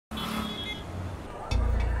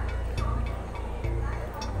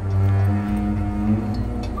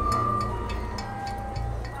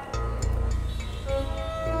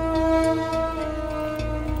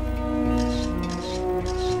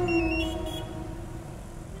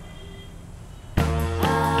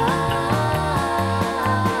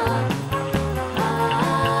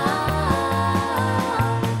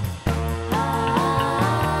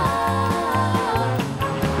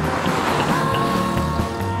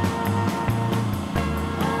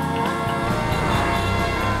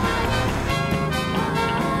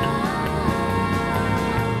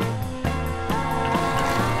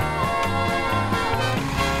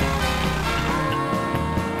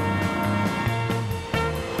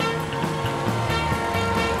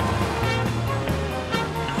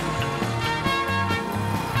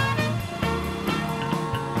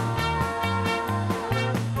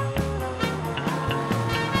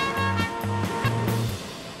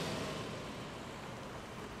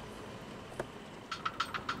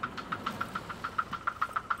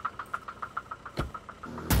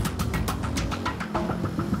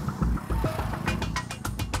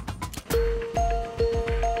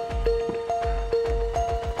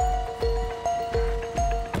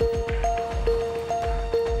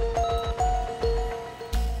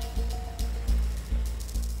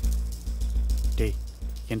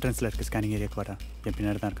என்ட்ரன்ஸில் இருக்க ஸ்கேனிங் ஏரியாவுக்கு வரேன். என்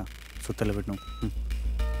பின்னாடி தான் இருக்கான். சுத்தல விடணும்.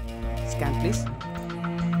 Scan please.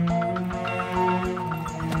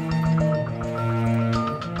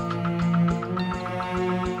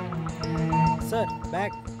 Sir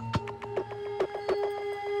back.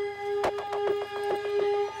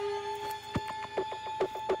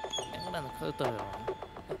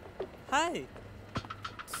 Hi.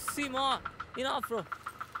 Sima, enough bro.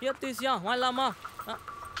 Yep, this young, my lama.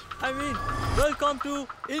 I mean, welcome to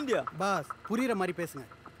India. Pass புரியுற மாதிரி பேசுங்க.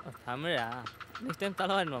 தமிழா? நெக்ஸ்ட் டைம்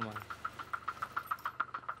தலவாரி மாமா.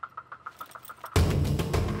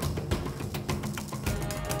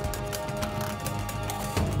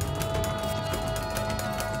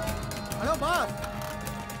 Hello boss.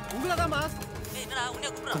 உங்கள தான் பாஸ். ஏய் என்னடா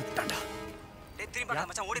உன்னைய கூப்பிடுறா. திரும்பி பார்க்காத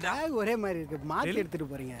மச்சான் ஓடிடா. பேக் ஒரே மாதிரி இருக்கு. மாத்தி எடுத்துட்டு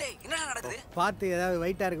போறீங்க. டேய் என்னடா நடக்குது? பாத்து ஏதாவது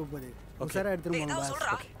வெயிட்டா இருக்க போகுது. உசாரா எடுத்துட்டு போங்க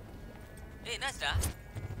பாஸ். ஏய் என்னாச்சுடா?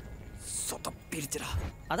 சொத்த பிரிச்சுடா.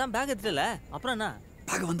 அதான் பேக் எடுத்துட்டல. அப்புறம் என்ன?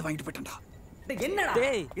 பேக் வந்து வாங்கிட்டு போய்ட்டடா. டேய் என்னடா?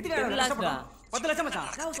 டேய் இதுக்கு ரிலாக்ஸ்டா. 10 லட்சம்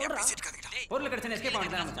மச்சான். நான் சொல்றேன். பொருள் கிடைச்சா எஸ்கேப்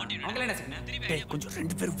ஆகணும் மச்சான். அவங்களே என்ன செய்யணும்? டேய் கொஞ்சம்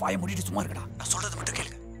ரெண்டு பேரும் வாயை மூடிட்டு சும்மா இருக்கடா. நான் சொல்றது மட்டும்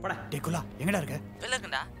கேளுங்க. போடா. டேய் குலா எங்கடா இருக்க? வெளில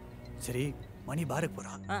இருக்கேன்டா. சரி மணி பாருக்கு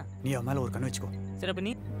போறான். நீ அவன் மேல ஒரு கண்ணு வச்சுக்கோ. சரி அப்ப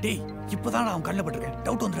நீ? டேய் இப்போதான் நான் அவன் கண்ணில் பட்டிருக்கேன்.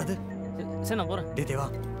 டவுட் வந்துடாது. சரி நான் போறேன். டேய் தேவா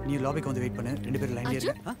நீ லாபிக்கு வந்து வெயிட் பண்ணு. ரெண்டு பேரும் லைன்ல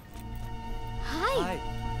இருங்க. ஹாய்.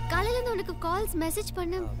 காலையில இருந்து உனக்கு கால்ஸ் மெசேஜ்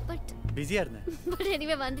பண்ணேன் பட் பிஸியா இருந்தேன். But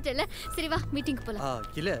anyway வந்துட்டல. சரி வா மீட்டிங்க்கு போலாம்.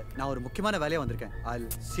 இல்ல நான் ஒரு முக்கியமான வேலையா வந்திருக்கேன். I'll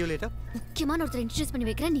see you later. முக்கியமான ஒருத்தர் இன்ட்ரோ듀ஸ் பண்ணி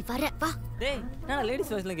வைக்கிறேன். நீ வர வா. டேய் நான்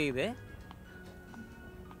லேடிஸ் வாய்ஸ்ல கேக்குது.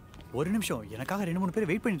 ஒரு நிமிஷம் எனக்காக 2-3 பேர்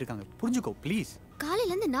வெயிட் பண்ணிட்டு இருக்காங்க. புரிஞ்சுக்கோ ப்ளீஸ்.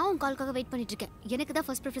 காலையில இருந்து நான் உன் கால்க்காக வெயிட் பண்ணிட்டு இருக்கேன். எனக்கு தான்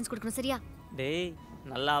ஃபர்ஸ்ட் பிரெஃபரன்ஸ் கொடுக்கணும் சரியா? டேய்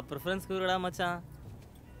நல்லா பிரெஃபரன்ஸ் குடுடா மச்சான்.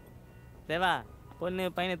 தேவா பொண்ணு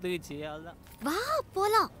பையனை தூக்கிச்சு அவ்வளவுதான். வா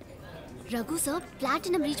போலாம். ரகு சார்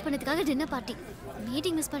பிளாட்டினம் ரீச் பண்ணதுக்காக டின்னர் பார்ட்டி.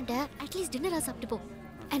 மீட்டிங் மிஸ் பண்ணிட்டேன். அட்லீஸ்ட் டின்னரா சாப்பிட்டு போ.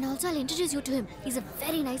 And also I'll introduce you to him. He's a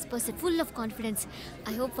very nice person, full of confidence.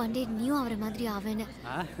 I hope one day நீயும் அவரை மாதிரி ஆவேன்னு.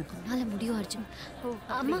 நாள முடியும் அர்ஜுன்.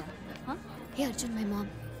 அம்மா. Hey Arjun, my mom.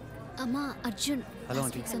 அம்மா அர்ஜுன். Hello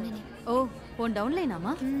aunty. சொன்னேனே. ஓ ஒன் டவுன்லைன்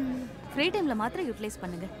ஆமா. ஃப்ரீ டைம்ல மாத்திரம் யூட்டிலைஸ்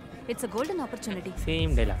பண்ணுங்க. It's a golden opportunity.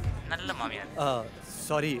 Same dialogue. நல்ல மாமியார்.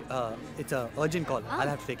 Sorry, it's a urgent call.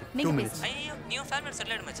 I'll have to take it. 2 minutes. ஐயோ நியூ ஃபேமிலி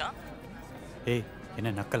செட்டில் ஆயிடு மச்சான். ஏய் என்ன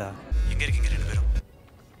நக்கலா? எங்க இருக்கீங்க ரெண்டு பேரும்?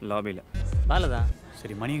 லாபில. பாலதா.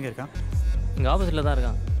 சரி மணி எங்க இருக்கான்? இங்க ஆபீஸ்ல தான்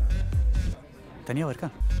இருக்கான். தனியாவா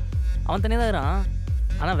இருக்கான்? அவன் தனியா தான் இருக்கான்.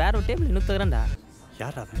 ஆனா வேற ஒரு டேபிள் இன்னும் தகறண்டா.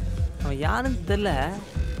 யார் அவன்? அவன் யாருன்னு தெரியல.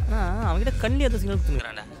 ஆனா அவன்கிட்ட கண்ணி ஏதோ சிக்னல்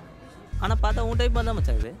கொடுத்துக்கிறான்டா. ஆனா பார்த்தா உன் டைப் தான்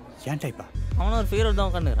மச்சான் இது. ஏன் டைப்பா? அவனும் ஒரு ஃபிகர் தான்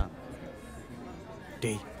உட்காந்துக்கிறான்.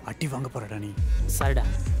 டேய் அட்டி வாங்க போறடா நீ. சரிடா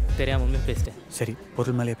தெரியாம உண்மையை பேசிட்டேன். சரி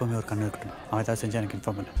பொருள் மேலே எப்பவுமே ஒரு கண்ணு இருக்கட்டும். அவன் ஏதாவது செஞ்சா எனக்கு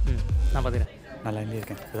இன்ஃபார்ம் பண்ணு. நான் பார்த்துக்கிறேன். நான் லைன்லேயே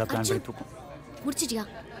இருக்கேன். ஏதாவது பிளான் பண்ணி தூக்கும். முடிச்சிட்டியா?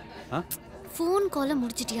 ஆ ஃபோன் காலை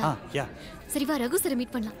முடிச்சிட்டியா? யா. சரி வா ரகு சார்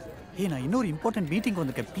மீட் பண்ணலாம். ஏய் நான் இன்னொரு இம்பார்ட்டன்ட் மீட்டிங்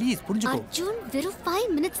வந்திருக்கேன். ப்ளீஸ் புரிஞ்சுக்கோ. அர்ஜுன் வெறும் 5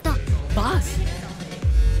 minutes தான். பாஸ்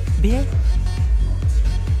டே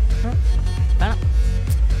வேணாம்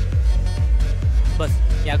பஸ்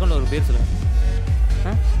என் அக்கௌண்ட்ல ஒரு பேர் சொல்லுங்க.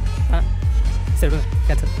 சரி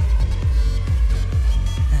cancel.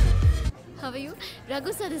 How are you?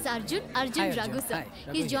 Raghu sir is Arjun. Arjun Hi, Raghu sir. Hi,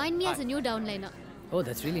 He's Raghu joined me here. as a new downliner. Oh,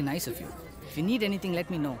 that's really nice of you. If you need anything, let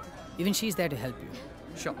me know. Even she's there to help you.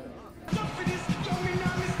 Sure.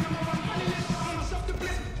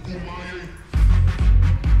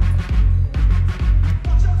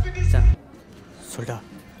 சொல்டா.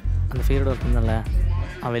 அந்த ஃபீரோட work பண்ணல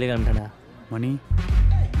அவன் வெளியே கிளம்பிட்டாடா. மணி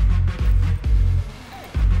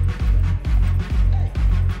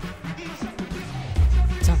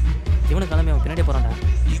இவனு கிளம்பி அவன் பின்னாடியே போறான்டா.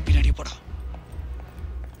 நீ பின்னாடியே போடா.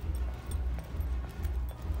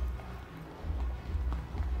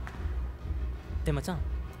 டே மச்சான்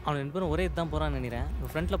அவன் 2 பேரும் ஒரே இதுதான் போறான்னு நினைக்கிறேன்.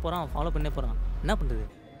 அவன் ஃப்ரண்ட்ல போறான், அவன் ஃபாலோ பண்ணே போறான். என்ன பண்றது?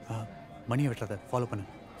 மணியை விட்டுறத ஃபாலோ பண்ணு.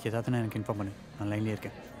 ஏதாவது நான் எனக்கு இன்ஃபார்ம் பண்ணு. நான் லைன்லேயே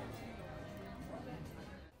இருக்கேன்.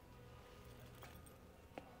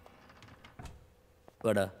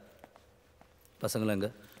 வாடா. பசங்களாம்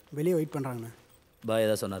எங்க? வெளியே வெயிட் பண்றாங்கண்ணே. பாய்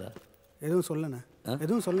ஏதாவது சொன்னாரா? எதுவும் சொல்லண்ணே.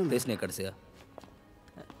 எதுவும் சொல்லண்ணே. பேசினே கடைசியா?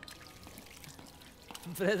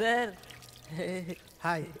 Brother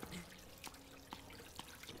hi.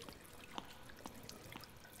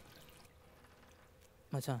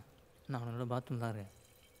 மச்சான் நான் அவனோட பாத்ரூம் தான் இருக்கேன்.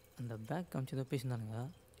 அந்த பேக் காமிச்சு ஏதோ பேசியிருந்தானுங்க.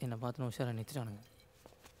 என்னை பார்த்து உஷாராக நிறுத்திட்டானுங்க.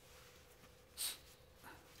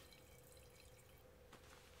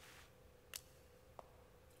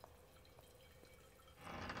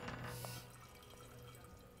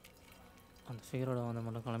 அந்த ஃபிகரோட வந்து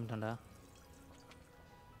மட்டும் கிளம்பிட்டான்டா.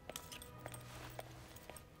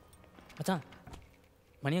 மச்சான்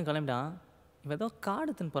மணியும் கிளம்பிட்டான். இவன் ஏதோ கார்டு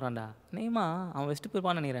எடுத்துன்னு போகிறான்டா. நேமா அவன் வெஸ்ட்டு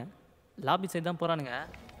போயிருப்பான்னு நினைக்கிறேன். லாபி சைடு தான் போகிறானுங்க.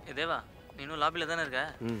 தேவா நீ இன்னும் லாபியில் தானே இருக்க?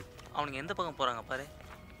 அவனுங்க எந்த பக்கம் போகிறாங்க பாரு.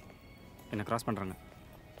 என்ன கிராஸ் பண்ணுறாங்க.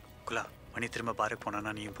 குலா மணி திரும்ப பாருக்கு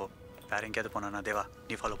போனானா நீயும் போ. வேறு எங்கேயாவது போனானா தேவா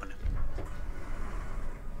நீ ஃபாலோ பண்ணு.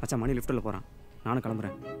 மச்சான் மணி லிஃப்ட்டில் போகிறான். நானும்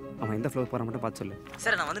கிளம்புறேன். அவன் எந்த ஃப்ளோர் போகிறான் மட்டும் பார்த்து சொல்லு.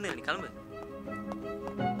 சரி நான் வந்து நீ கிளம்பு.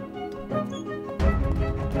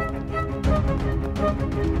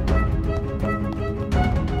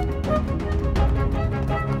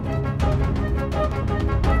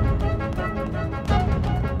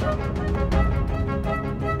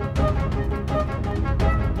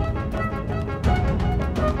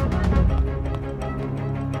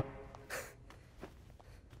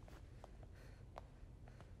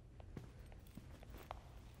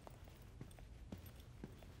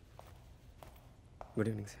 Good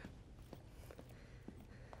evening sir.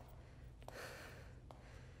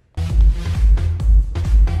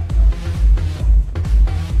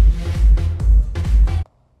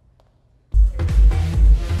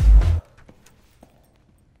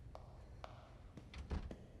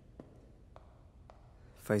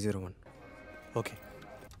 ஓகே.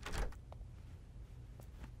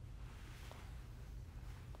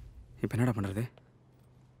 இப்போ என்னடா பண்ணுறது?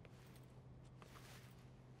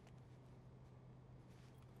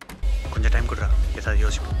 கொஞ்சம் டைம் கொடுறா, ஏதாவது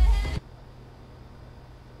யோசிப்போம்.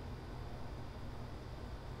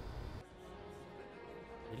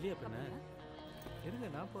 இல்லையா பண்ண இருங்க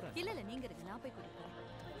நான் போகிறேன். இல்லை இல்லை நீங்கள் இருக்கு, நான் போய் கூட்டிட்டு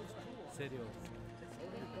போகிறேன். சரி ஓகே.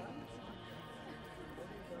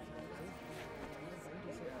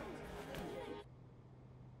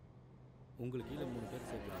 உங்களுக்கு கீழே 3 பேர்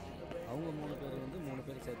சேர்த்தாங்க. அவங்க 3 பேர் வந்து 3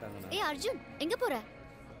 பேர் சேர்த்தாங்க. ஏய் அர்ஜுன் எங்க போற?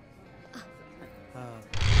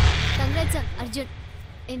 Congrats sir Arjun.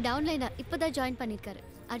 என் டவுன்லைனர் இப்போதான் ஜாயின் பண்ணியிருக்காரு.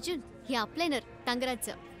 அர்ஜுன் என் அப்ளைனர். Congrats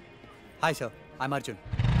sir. Hi sir, I'm Arjun.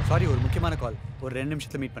 Sorry ஒரு முக்கியமான கால். ஒரு 2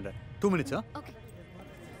 நிமிஷத்தில் மீட் பண்ணுறேன். 2 மினிட்ஸா? ஓகே.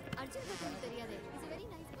 அர்ஜுன் உங்களுக்கு தெரியாது. Is a very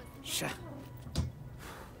nice person. ஷே.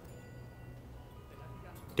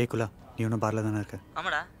 டே குலா, நீ ஒன்றும் பார்ல தானே இருக்க?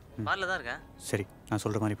 ஆமாடா பார்ல தான் இருக்கேன். சரி நான்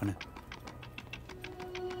சொல்கிற மாதிரி பண்ணு.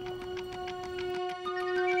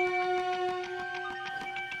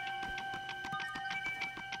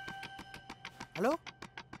 ஹலோ,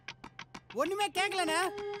 ஒண்ணுமே கேட்கலண்ணே.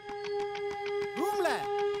 ரூம்ல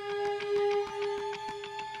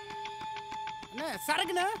அண்ணே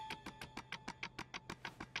சரக்குண்ணே.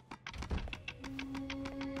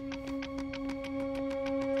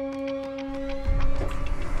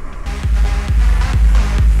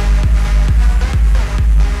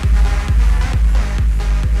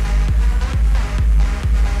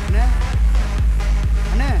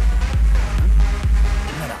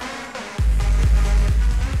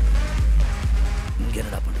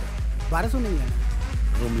 வர சொன்னீங்க.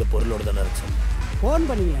 ரூமில் பொருளோடு தானே இருக்கு சொன்னேன். ஃபோன்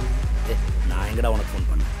பண்ணீங்களா? நான் எங்கடா உனக்கு ஃபோன்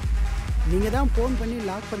பண்ணேன்? நீங்கள் தான் ஃபோன் பண்ணி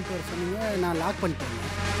லாக் பண்ணிட்டு வர சொன்னீங்க. நான் லாக் பண்ணிட்டேன்.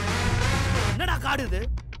 என்னடா காடு இது?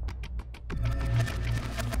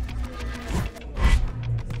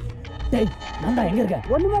 டேய் நான்டா எங்க இருக்க?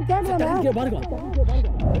 ஒண்ணுமே கேட்கல. இங்க பாருங்க.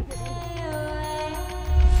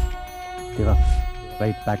 தேவா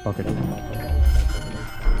right back packet.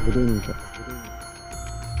 Good evening sir.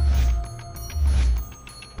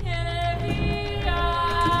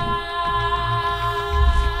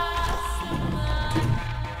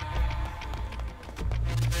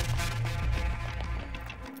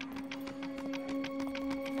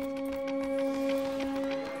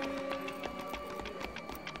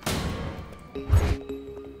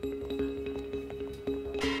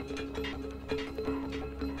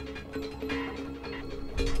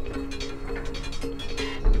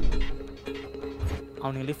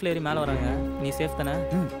 அவனுங்க லிஃப்ட்ல ஏறி மேலே வராங்க. நீ சேஃப் தானே?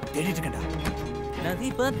 தேடிட்டு இருக்கேன்டா. நான்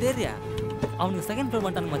இப்போ தான் தேறியா? அவனுக்கு செகண்ட் ஃப்ளோர்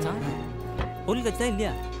வந்துட்டானுங்க மச்சான். பொருள் கட்சி தான்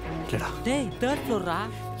இல்லையா? இல்லடா. டேய் தேர்ட் ஃப்ளோரா?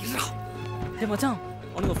 இல்லடா. டேய் மச்சான்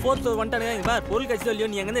அவனுக்கு ஃபோர்த் ஃப்ளோர் வந்துட்டானுங்க. இங்க பார் பொருள் கட்சி தான் இல்லையோ.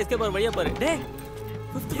 நீ எங்கேருந்து எஸ்கேப் ஆகிற வழியா பாரு. டேய்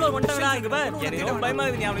ஃபிஃப்த் ஃப்ளோர் வந்துட்டாங்கடா. இங்க பார் எனக்கு ரொம்ப பயமா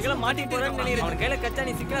இருக்குது. நீ அவனுக்கெல்லாம் மாட்டிட்டு போறேன்னு நினைக்கிறேன். அவன் கையில கச்சா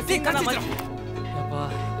நீ சிக்கனா சீக்கிரம் மச்சான். அப்பா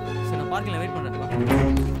சரி நான் பார்க்கிங்ல வெயிட் பண்றேன்.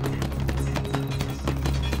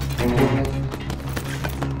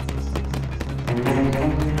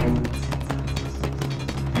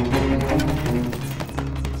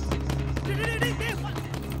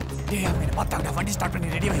 டேய் அவன் என்ன பார்த்தாங்கடா. வண்டி ஸ்டார்ட் பண்ணி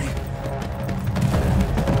ரெடி வை.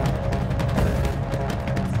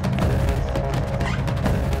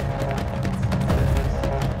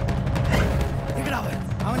 எங்கடா அவன்?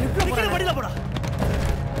 அவன் லிஃப்ட்ல போறான். வண்டியில போடா.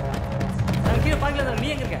 நான் கீழே பார்க்கல தான். நீ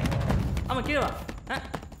எங்க இருக்க? ஆமா கீழே வா.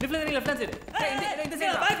 லிஃப்ட்ல இருந்து லெஃப்ட் ஹேண்ட் சைடு. இந்த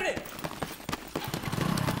சைடு பேக் விடு.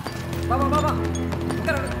 வா வா வா வா.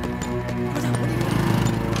 உட்காரு.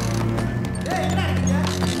 டேய் என்ன இருக்கீங்க?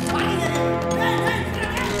 வாங்க. டேய்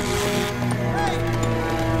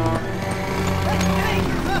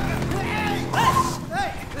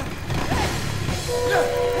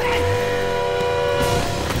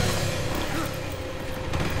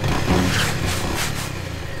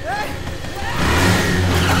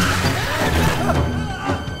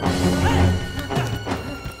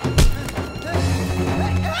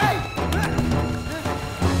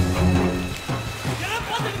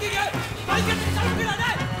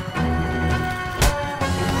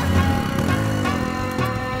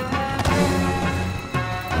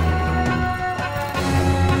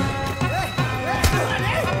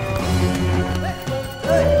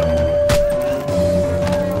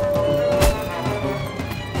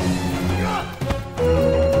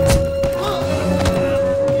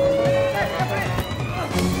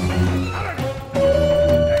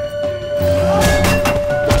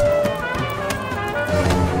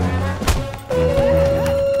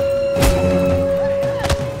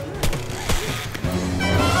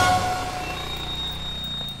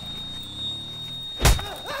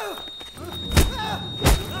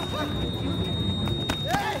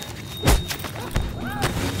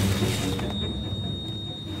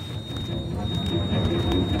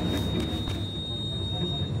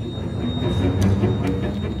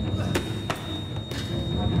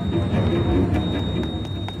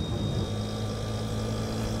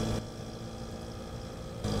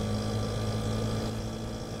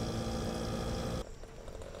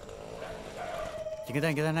இங்கே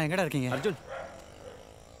தான் எங்கடா இருக்கீங்க அர்ஜுன்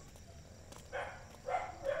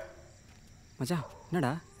மச்சான்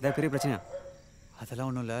என்னடா ஏதாவது பெரிய பிரச்சனையா? அதெல்லாம்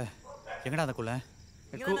ஒன்றும் இல்லை. எங்கடா அதுக்குள்ள?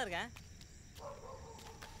 இங்க தானே இருக்கேன்.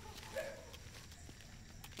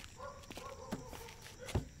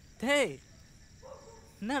 டேய்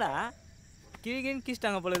என்னடா கிழிகின்னு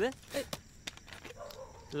கீச்சிட்டாங்க போலுது.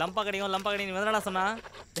 லம்பா கிடைக்கும் என்னடா சொன்னா?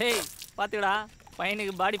 டேய் பார்த்துக்கடா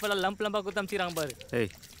பையனுக்கு பாடி ஃபுல்லாக லம்பாக குத்து அமிச்சிக்கிறாங்க பாரு.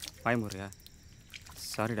 ஏய் பயமுறையா?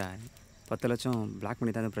 சாரிடா 10 லட்சம் பிளாக்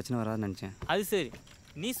பண்ணி தான் பிரச்சனை வராதுன்னு நினச்சேன். அது சரி,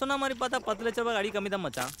 நீ சொன்ன மாதிரி பார்த்தா 10 லட்ச ரூபாய் அடி கம்மி தான்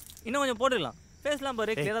மச்சான். இன்னும் கொஞ்சம் போட்டுக்கலாம். பேசலாம்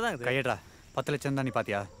பாரு, கிளியராக தான் இருக்குது. கையடா 10 லட்சம் தான். நீ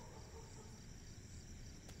பார்த்தியா?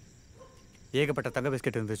 ஏகப்பட்ட தங்க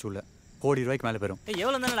பிஸ்கெட் இருந்துச்சு உள்ள. கோடி ரூபாய்க்கு மேலே போயிடும்.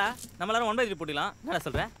 எவ்வளோ தானடா? நம்ம எல்லாரும் 1/3 போட்டிடலாம். என்னடா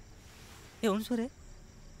சொல்கிறேன்? ஒன்று சொல்லு.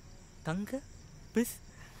 தங்க பிஸ்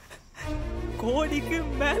கோடிக்கு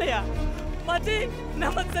மேலையா? மச்சி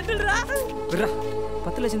நம்ம செட்டில்டா.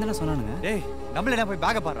 10 லட்சம் தானே சொன்னானுங்க. டேய் நம்மள என்ன போய்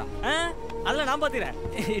பேக்க பாடுறா? அதெல்லாம் நான் பார்த்துக்கிறேன்.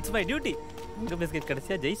 It's my duty. தங்க பிஸ்கெட்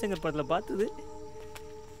கடைசியா ஜெய்சங்கர் படத்தில் பார்த்தது.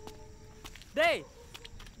 டேய்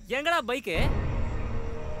எங்கடா பைக்கு?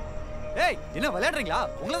 டேய் என்ன விளையாடுறீங்களா?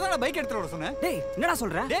 உங்களை தான் பைக் எடுத்துட்டு வர சொன்னேன். டேய் என்னடா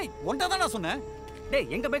சொல்ற? டேய் ஒன்றை தான் நான் சொன்னேன். டேய்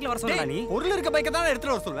எங்க பைக்ல வர சொன்னடா நீ? பொருள் இருக்க பைக்கை தான்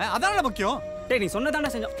எடுத்துட்டு வர சொல்வேன். அதானே முக்கியம். டேய் நீ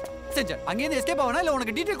சொன்னதானே செஞ்சோம். அங்கே இருந்து எஸ்கேப் ஆவனா இல்ல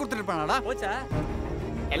உனக்கு டீடைல் கொடுத்துருப்பானடா? போச்சா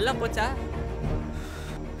எல்லாம் போச்சா?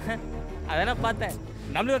 அதானே பார்த்தேன்.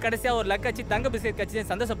 நம்மளுக்கு கடைசியா ஒரு லக் அச்சு தங்க பிஸ்கெட் கட்சி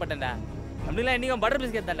சந்தோஷப்பட்டேன்டா. நம்மளுக்கு இன்னைக்கு பட்டர்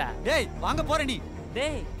பிஸ்கெட் தான்டா. டேய் வாங்க போற நீ.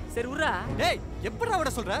 டேய் சரி உர்ரா. டேய் எப்படா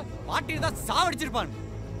விட சொல்ற? மாட்டிட்டு தான் சாவடிச்சிருப்பான்.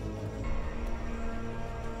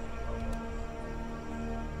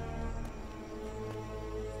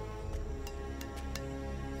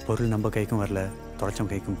 பொருள் நம்ம கைக்கும் வரல,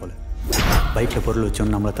 தொலைச்சவங்க கைக்கும் போல. பைக்கில் பொருள்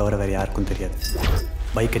வச்சோன்னு நம்மளை தவிர வேறு யாருக்கும் தெரியாது.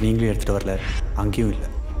 பைக்கை நீங்களும் எடுத்துகிட்டு வரல, அங்கேயும் இல்லை.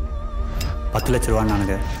 10 லட்ச ரூபான்னு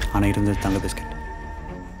நானுங்க. ஆனால் இருந்தது தங்க பிஸ்கெட்.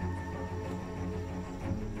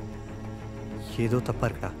 ஏதோ தப்பாக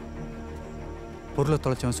இருக்குடா. பொருளை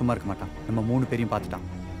தொலைச்சவன் சும்மா இருக்க மாட்டான். நம்ம 3 பேரையும் பார்த்துட்டான்.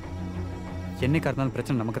 என்னைக்கா இருந்தாலும்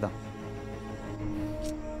பிரச்சனை நமக்கு தான்.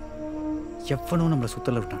 எவனும் நம்மளை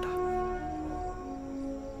சுத்தல விட்டான்டா.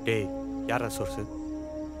 டேய் யாரா சோர்ஸு?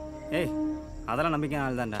 ஏய் அதெல்லாம் நம்பிக்கை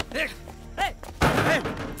ஆள் தான்டா.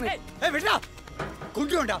 விடா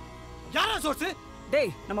குண்டியோண்டா. யாரா சோர்ஸு?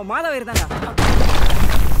 டேய் நம்ம மாதவீர் தான்டா.